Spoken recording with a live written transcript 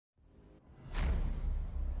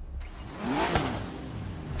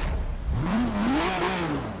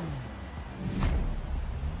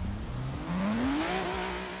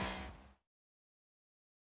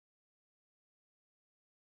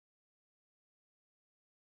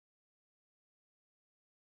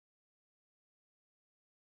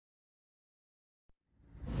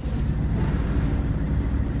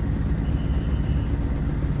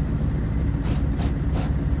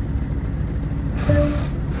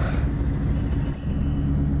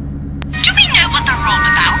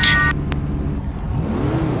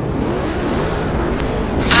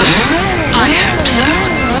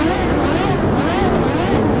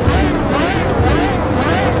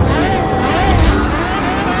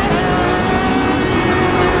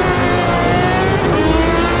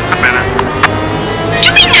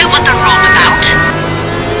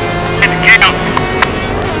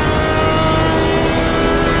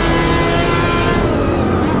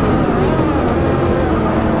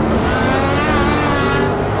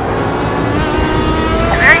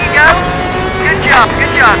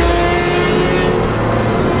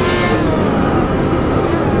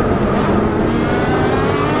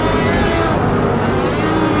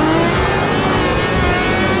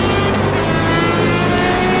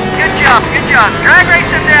job. Drag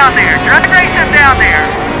racing down there. Drag racing down there.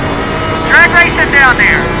 Drag racing down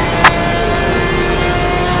there.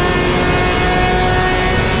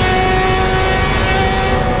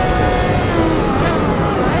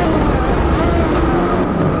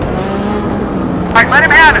 Alright, let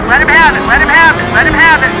him have it, let him have it, let him have it, let him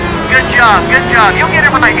have it. Good job, good job. You'll get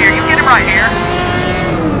him right here, you'll get him right here.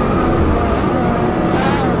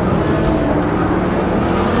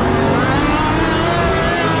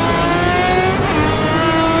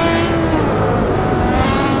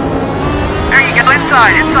 There you go,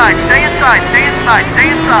 inside, inside, stay inside, stay inside, stay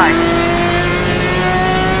inside.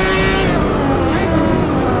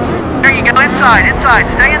 There you go, inside, inside,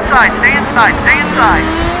 stay inside, stay inside, stay inside.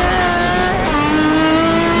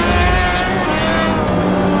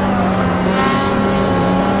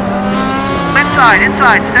 Inside,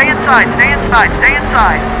 inside, stay inside, stay inside, stay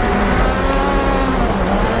inside.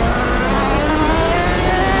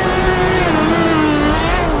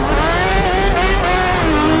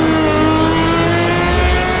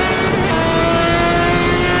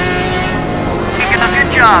 Good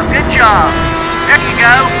job, good job. There you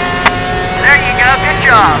go. There you go, good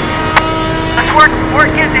job. Let's work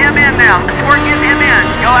getting him in now. Let's work getting him in.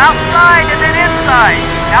 Go outside and then inside.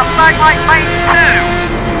 Outside like lane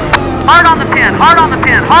 2. Hard on the pin, hard on the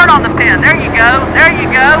pin, hard on the pin. There you go, there you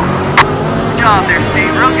go. Good job there,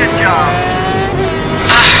 Steve. Real good job.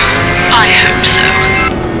 I hope so.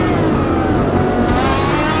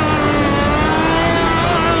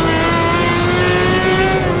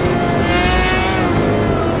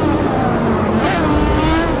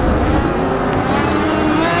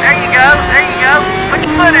 There you go, there you go. Put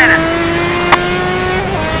your foot in it.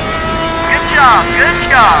 Good job, good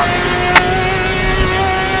job.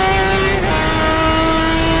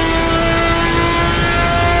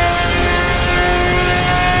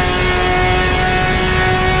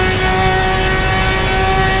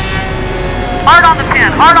 Hard on the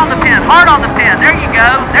pin, hard on the pin, hard on the pin. There you go,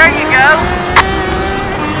 there you go.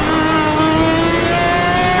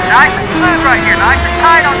 Nice and smooth right here, nice and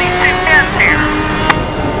tight on these 2 pins here.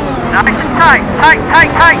 Nice and tight, tight,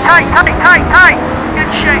 tight, tight, tight, tight, tight, tight.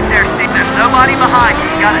 Good shape there, Steve. There's nobody behind you.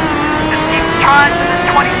 You gotta just keep trying to the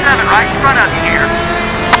 27 right in front of you here.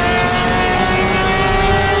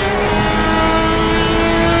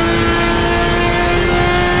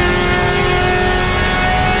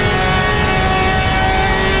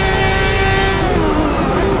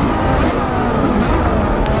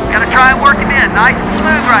 Try and work him in, nice and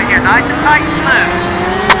smooth right here, nice and tight and smooth.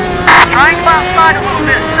 Try and go outside a little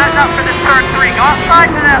bit, setting up for this turn 3. Go outside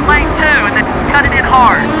to that lane 2 and then cut it in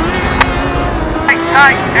hard. Tight,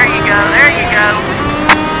 tight, there you go, there you go.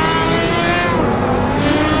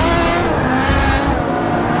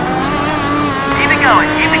 Keep it going,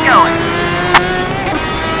 keep it going.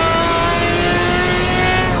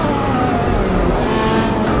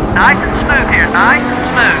 Nice and smooth here, nice and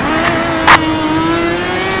smooth.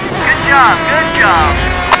 Good job, good job.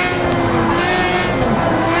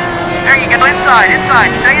 There you go, inside,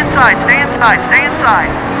 inside, stay inside, stay inside, stay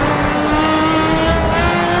inside.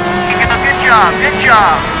 You go, good job, good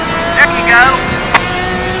job. There you go.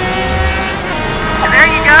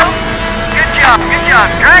 There you go. Good job, good job.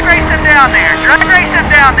 Drag racing down there, drag racing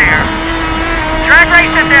down there. Drag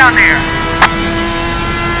racing down there.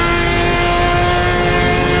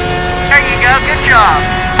 There you go, good job.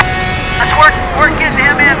 Let's work getting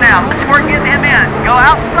him in now. Let's work getting him in. Go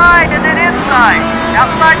outside and then inside.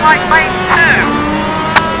 Outside like lane 2.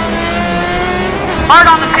 Hard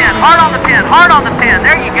on the pin, hard on the pin, hard on the pin.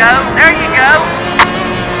 There you go, there you go.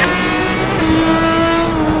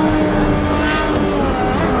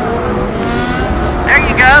 There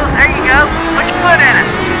you go, there you go. Put your foot in it.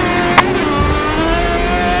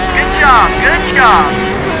 Good job, good job.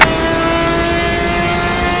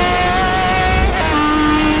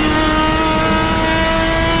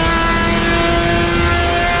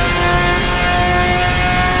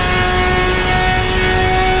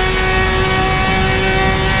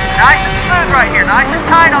 Nice and smooth right here, nice and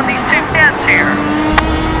tight on these 2 pins here.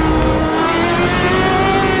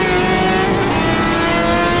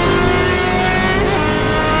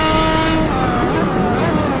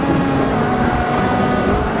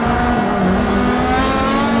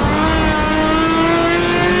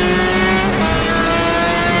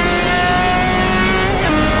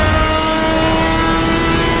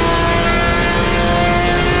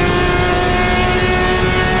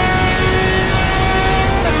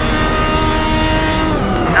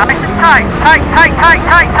 Tight, tight, tight, tight,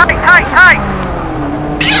 tight, tight, tight, tight.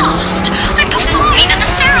 Lost! I'm performing at the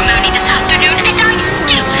ceremony this afternoon and I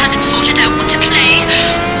still haven't sorted out what to play.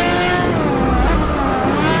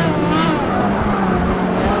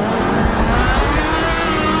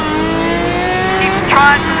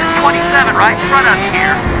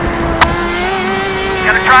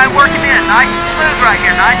 Try and work him in. Nice and smooth right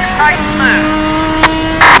here. Nice and tight and smooth.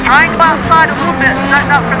 Try and go outside a little bit, setting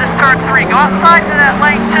up for this turn 3. Go outside to that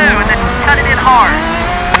lane 2 and then cut it in hard.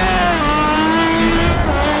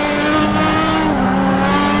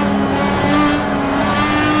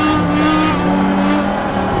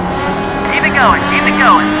 Keep it going, keep it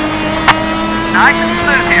going. Nice and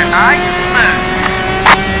smooth here, nice and smooth.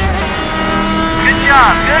 Good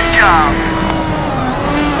job, good job.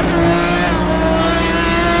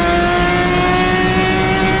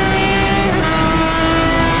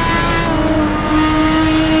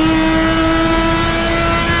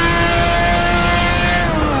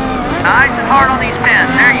 Nice and hard on these pins.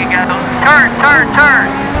 There you go. Turn, turn, turn.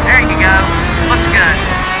 There you go. Looks good.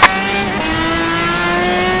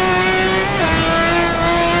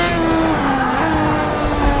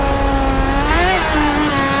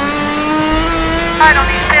 Tight on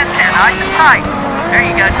these pins here. Nice and tight. There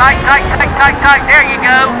you go. Tight, tight, tight, tight, tight. There you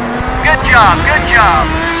go. Good job. Good job.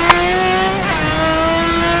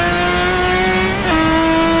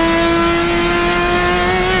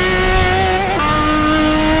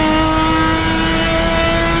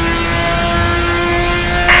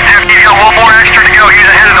 One more extra to go. He's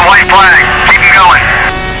ahead of the white flag. Keep him going.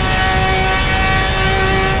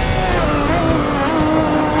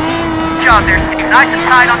 Good job there, Steve. Nice and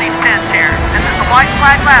tight on these pins here. This is the white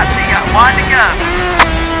flag lap, so you got 1 to go.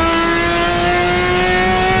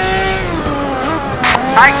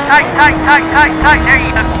 Tight, tight, tight, tight, tight, tight. There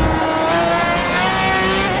you go.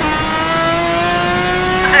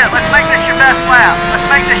 That's it. Let's make this your best lap. Let's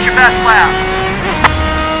make this your best lap.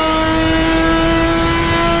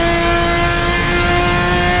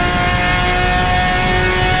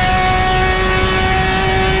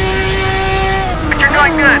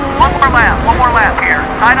 Doing good. One more lap here.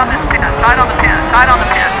 Tight on this pin, tight on the pin, tight on the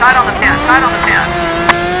pin, tight on the pin, tight on the pin.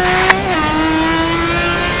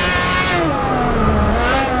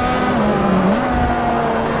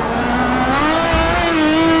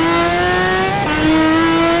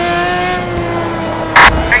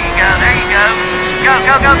 There you go, there you go. Go,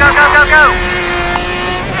 go, go, go, go, go, go.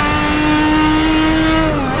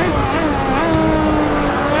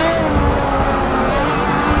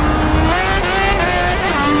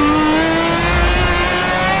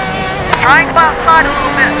 Try and go outside a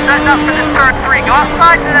little bit, setting up for this turn 3. Go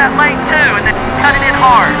outside to that lane 2 and then cut it in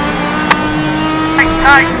hard. Tight,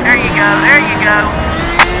 tight. There you go, there you go.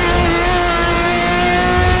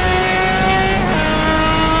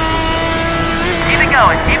 Keep it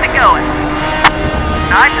going, keep it going.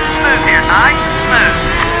 Nice and smooth here, nice and smooth.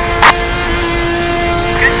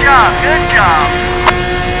 Good job, good job.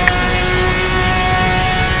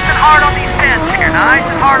 Nice and hard on these pins here, nice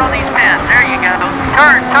and hard on these pins. There you go.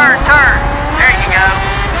 Turn, turn, turn. There you go.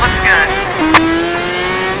 Looks good.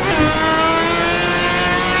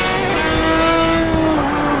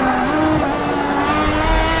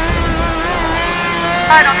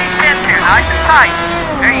 Tight on these pins here, nice and tight.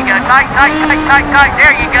 There you go. Tight, tight, tight, tight, tight.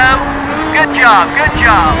 There you go. Good job, good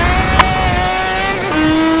job.